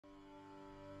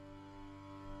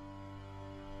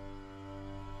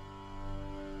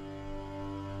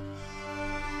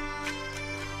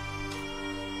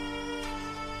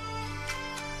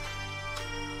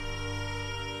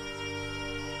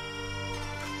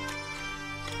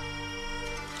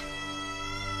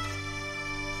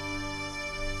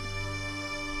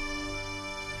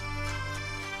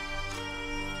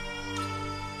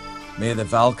May the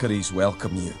Valkyries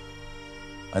welcome you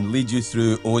and lead you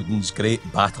through Odin's great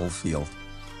battlefield.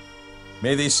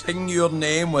 May they sing your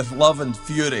name with love and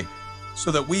fury, so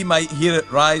that we might hear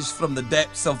it rise from the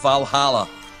depths of Valhalla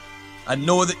and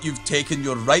know that you've taken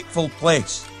your rightful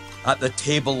place at the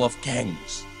table of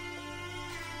kings.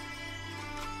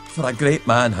 For a great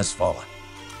man has fallen.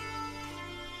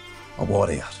 A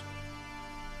warrior,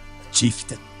 a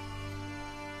chieftain,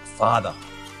 a father,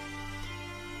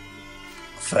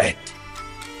 a friend.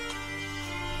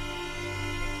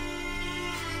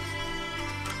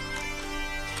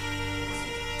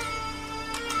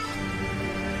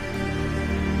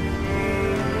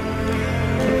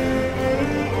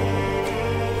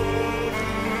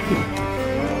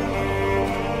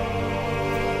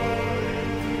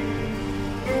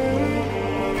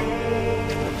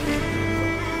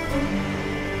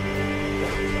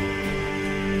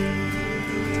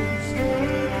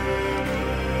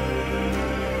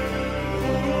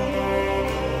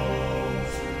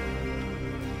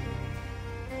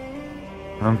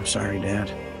 I'm sorry, Dad.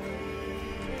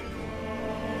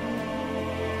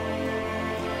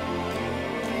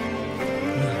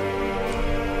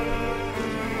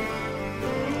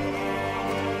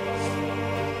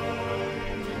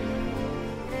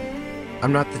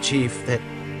 I'm not the chief that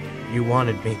you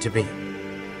wanted me to be.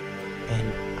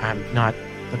 And I'm not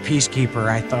the peacekeeper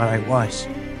I thought I was.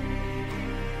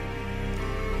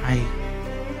 I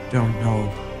don't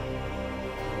know.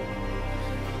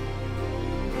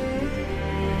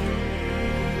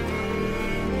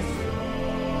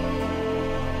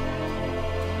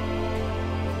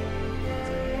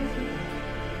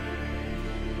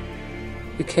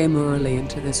 You came early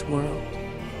into this world.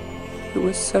 It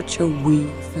was such a wee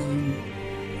thing.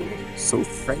 So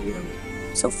frail,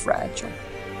 so fragile.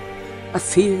 I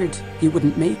feared you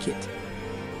wouldn't make it.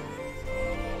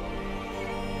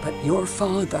 But your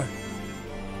father,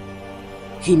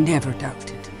 he never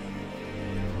doubted.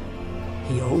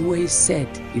 He always said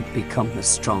you'd become the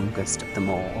strongest of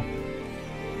them all.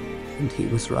 And he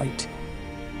was right.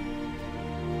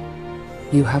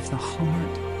 You have the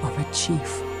heart of a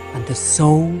chief and the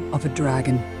soul of a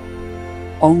dragon.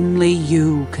 Only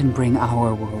you can bring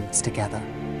our worlds together.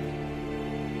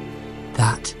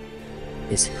 That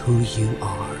is who you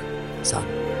are, son.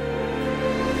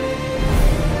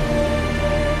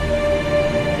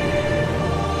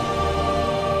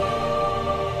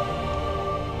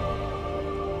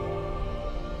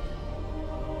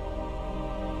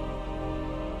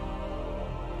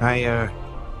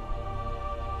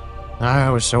 I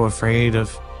was so afraid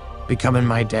of becoming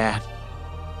my dad.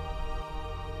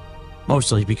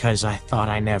 Mostly because I thought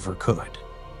I never could.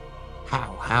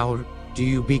 How do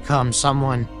you become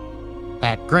someone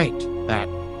that great, that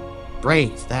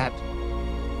brave, that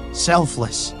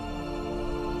selfless?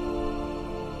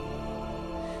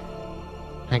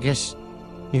 I guess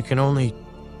you can only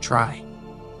try.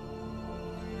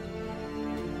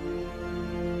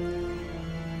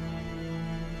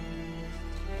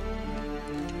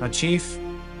 A chief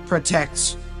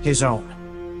protects his own.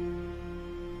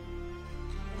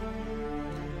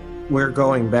 We're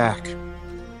going back.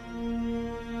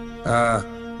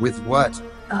 With what?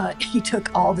 He took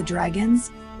all the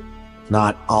dragons?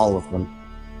 Not all of them.